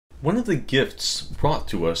One of the gifts brought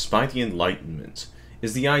to us by the Enlightenment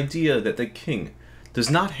is the idea that the king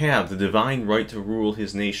does not have the divine right to rule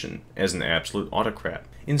his nation as an absolute autocrat.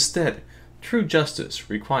 Instead, true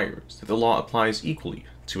justice requires that the law applies equally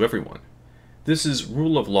to everyone. This is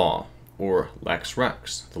rule of law, or lex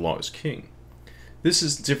rex, the law is king. This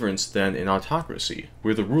is different than an autocracy,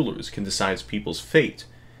 where the rulers can decide people's fate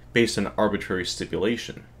based on arbitrary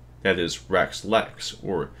stipulation, that is, rex lex,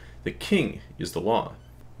 or the king is the law.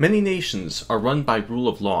 Many nations are run by rule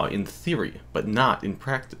of law in theory, but not in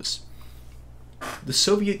practice. The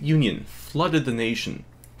Soviet Union flooded the nation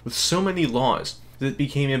with so many laws that it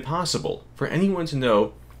became impossible for anyone to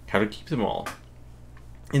know how to keep them all.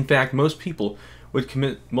 In fact, most people would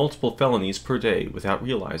commit multiple felonies per day without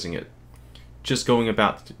realizing it, just going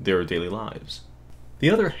about their daily lives. The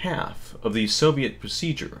other half of the Soviet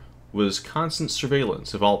procedure was constant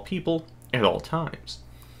surveillance of all people at all times.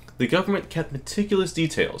 The government kept meticulous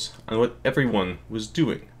details on what everyone was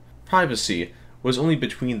doing. Privacy was only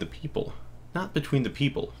between the people, not between the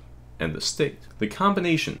people and the state. The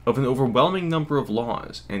combination of an overwhelming number of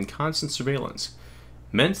laws and constant surveillance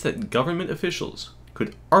meant that government officials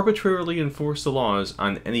could arbitrarily enforce the laws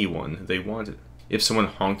on anyone they wanted. If someone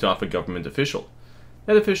honked off a government official,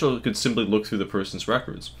 that official could simply look through the person's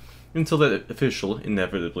records until that official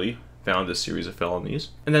inevitably found a series of felonies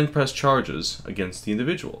and then pressed charges against the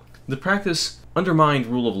individual. The practice undermined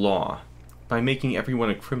rule of law by making everyone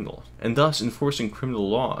a criminal, and thus enforcing criminal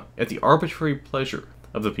law at the arbitrary pleasure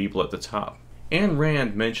of the people at the top. Ayn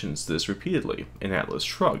Rand mentions this repeatedly in Atlas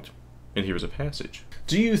Shrugged, and here's a passage.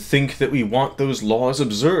 "Do you think that we want those laws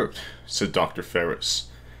observed?" said Dr. Ferris.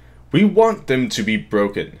 "We want them to be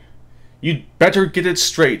broken. You'd better get it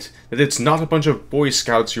straight that it's not a bunch of Boy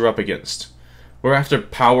Scouts you're up against. We're after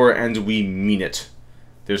power and we mean it.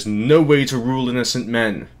 There's no way to rule innocent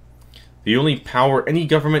men. The only power any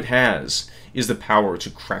government has is the power to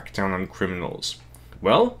crack down on criminals.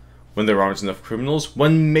 Well, when there aren't enough criminals,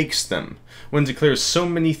 one makes them. One declares so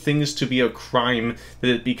many things to be a crime that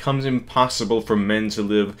it becomes impossible for men to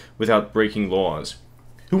live without breaking laws.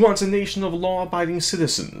 Who wants a nation of law-abiding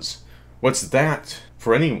citizens? What's that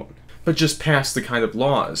for anyone? But just pass the kind of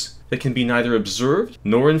laws that can be neither observed,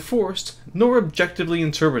 nor enforced, nor objectively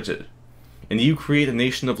interpreted. And you create a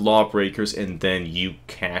nation of lawbreakers, and then you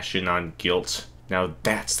cash in on guilt. Now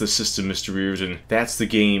that's the system, Mr. Reardon. That's the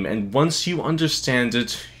game, and once you understand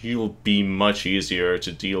it, you'll be much easier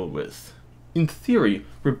to deal with." In theory,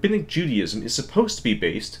 Rabbinic Judaism is supposed to be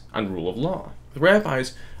based on rule of law. The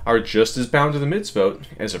rabbis are just as bound to the mitzvot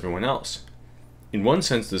as everyone else. In one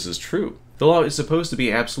sense, this is true. The law is supposed to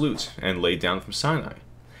be absolute and laid down from Sinai.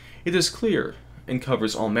 It is clear and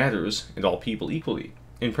covers all matters and all people equally.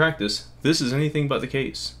 In practice, this is anything but the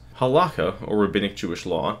case. Halakha, or Rabbinic Jewish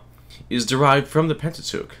law, is derived from the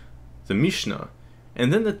Pentateuch, the Mishnah,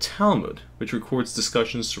 and then the Talmud, which records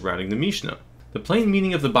discussions surrounding the Mishnah. The plain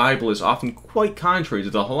meaning of the Bible is often quite contrary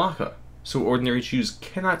to the Halakha, so ordinary Jews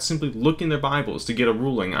cannot simply look in their Bibles to get a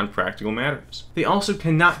ruling on practical matters. They also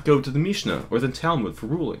cannot go to the Mishnah or the Talmud for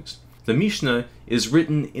rulings. The Mishnah is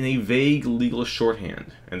written in a vague legal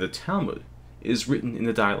shorthand, and the Talmud is written in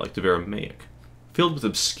the dialect of Aramaic, filled with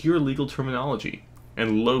obscure legal terminology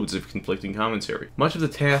and loads of conflicting commentary. Much of the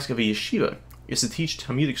task of a yeshiva is to teach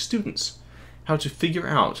Talmudic students how to figure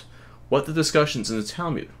out what the discussions in the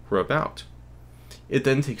Talmud were about. It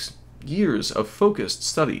then takes years of focused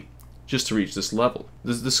study just to reach this level.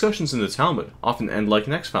 The discussions in the Talmud often end like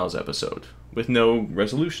an X-Files episode, with no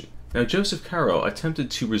resolution. Now, Joseph Caro attempted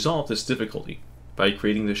to resolve this difficulty by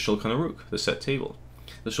creating the Shulchan Aruch, the set table.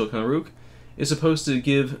 The Shulchan Aruch is supposed to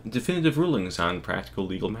give definitive rulings on practical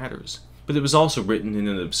legal matters, but it was also written in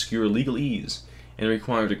an obscure legalese and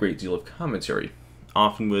required a great deal of commentary,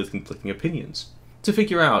 often with conflicting opinions, to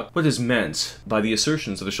figure out what is meant by the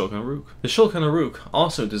assertions of the Shulchan Aruch. The Shulchan Aruch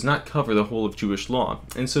also does not cover the whole of Jewish law,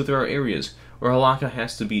 and so there are areas where halakha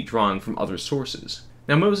has to be drawn from other sources.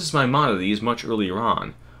 Now, Moses Maimonides, much earlier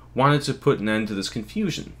on, wanted to put an end to this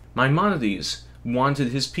confusion. Maimonides wanted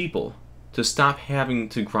his people to stop having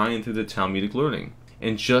to grind through the Talmudic learning,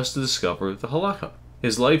 and just to discover the halakha.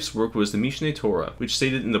 His life's work was the Mishneh Torah, which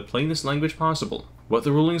stated in the plainest language possible what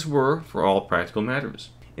the rulings were for all practical matters.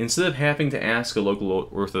 Instead of having to ask a local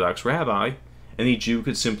Orthodox rabbi, any Jew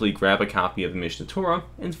could simply grab a copy of the Mishneh Torah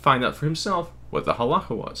and find out for himself what the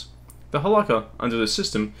halakha was. The halakha, under the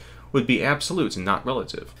system, would be absolute and not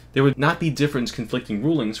relative. There would not be different conflicting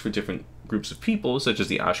rulings for different groups of people, such as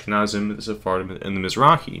the Ashkenazim, the Sephardim, and the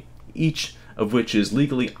Mizrahi. Each of which is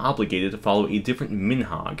legally obligated to follow a different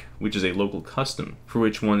minhag, which is a local custom, for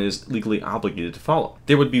which one is legally obligated to follow.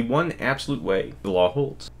 There would be one absolute way the law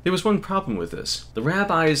holds. There was one problem with this. The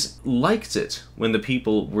rabbis liked it when the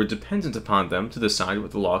people were dependent upon them to decide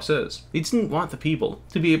what the law says. They didn't want the people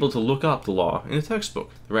to be able to look up the law in a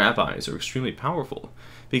textbook. The rabbis are extremely powerful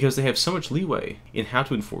because they have so much leeway in how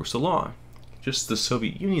to enforce the law, just as the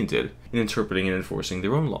Soviet Union did in interpreting and enforcing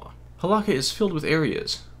their own law. Halakha is filled with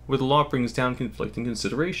areas where the law brings down conflicting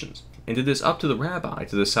considerations, and it is up to the rabbi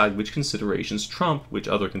to decide which considerations trump which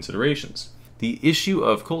other considerations. The issue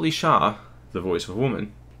of Kol Isha, the voice of a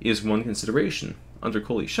woman, is one consideration. Under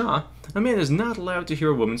Kol Isha, a man is not allowed to hear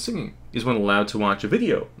a woman singing. Is one allowed to watch a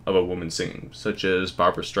video of a woman singing, such as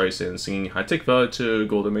Barbara Streisand singing Hatikva to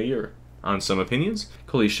Golda Meir? On some opinions,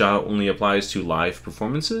 Kol Isha only applies to live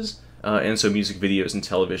performances, and so music videos and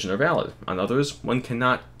television are valid. On others, one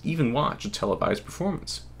cannot even watch a televised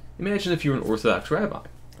performance. Imagine if you're an Orthodox rabbi,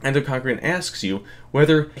 and a congregant asks you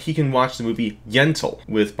whether he can watch the movie Yentl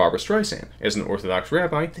with Barbara Streisand. As an Orthodox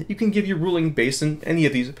rabbi, you can give your ruling based on any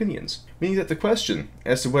of these opinions, meaning that the question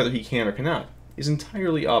as to whether he can or cannot is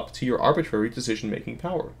entirely up to your arbitrary decision-making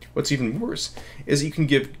power. What's even worse is you can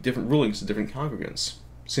give different rulings to different congregants.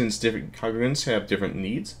 Since different congregants have different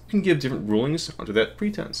needs, you can give different rulings under that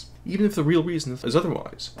pretense, even if the real reason is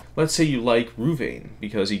otherwise. Let's say you like Ruvain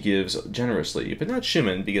because he gives generously, but not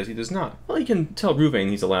Shimon because he does not. Well, you can tell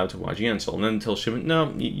Ruvain he's allowed to watch Yentl, and then tell Shimon,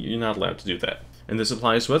 no, you're not allowed to do that. And this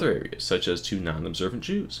applies to other areas, such as to non-observant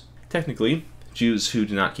Jews. Technically, Jews who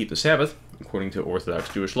do not keep the Sabbath, according to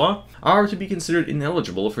Orthodox Jewish law, are to be considered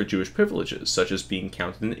ineligible for Jewish privileges, such as being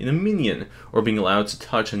counted in a minyan, or being allowed to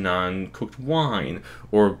touch a non-cooked wine,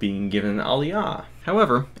 or being given an aliyah.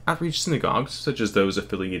 However, outreach synagogues, such as those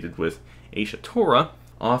affiliated with Aish Torah,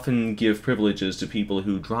 often give privileges to people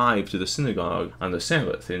who drive to the synagogue on the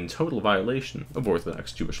Sabbath in total violation of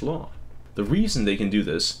Orthodox Jewish law. The reason they can do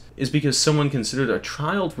this is because someone considered a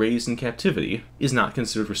child raised in captivity is not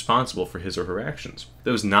considered responsible for his or her actions.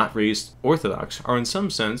 Those not raised Orthodox are in some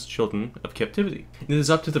sense children of captivity. And it is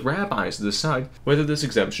up to the rabbis to decide whether this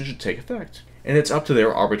exemption should take effect. And it's up to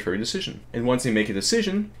their arbitrary decision. And once they make a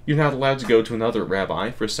decision, you're not allowed to go to another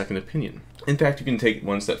rabbi for a second opinion. In fact, you can take it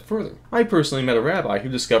one step further. I personally met a rabbi who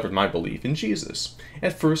discovered my belief in Jesus.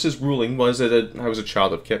 At first, his ruling was that I was a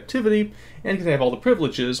child of captivity and could have all the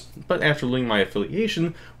privileges, but after learning my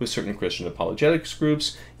affiliation with certain Christian apologetics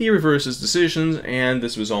groups, he reversed his decisions, and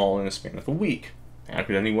this was all in a span of a week. How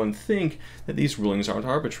could anyone think that these rulings aren't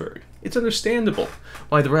arbitrary? It's understandable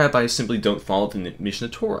why the rabbis simply don't follow the Mishnah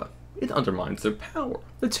Torah. It undermines their power.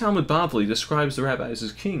 The Talmud Bavli describes the rabbis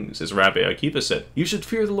as kings. As Rabbi Akiva said, "You should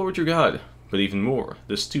fear the Lord your God, but even more,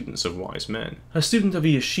 the students of wise men." A student of a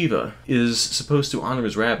yeshiva is supposed to honor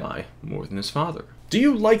his rabbi more than his father. Do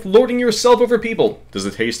you like lording yourself over people? Does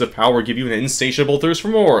the taste of power give you an insatiable thirst for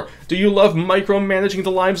more? Do you love micromanaging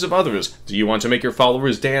the lives of others? Do you want to make your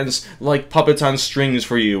followers dance like puppets on strings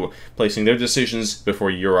for you, placing their decisions before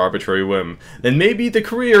your arbitrary whim? Then maybe the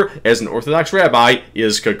career as an Orthodox rabbi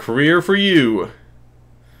is a career for you.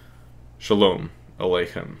 Shalom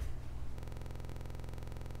Aleichem.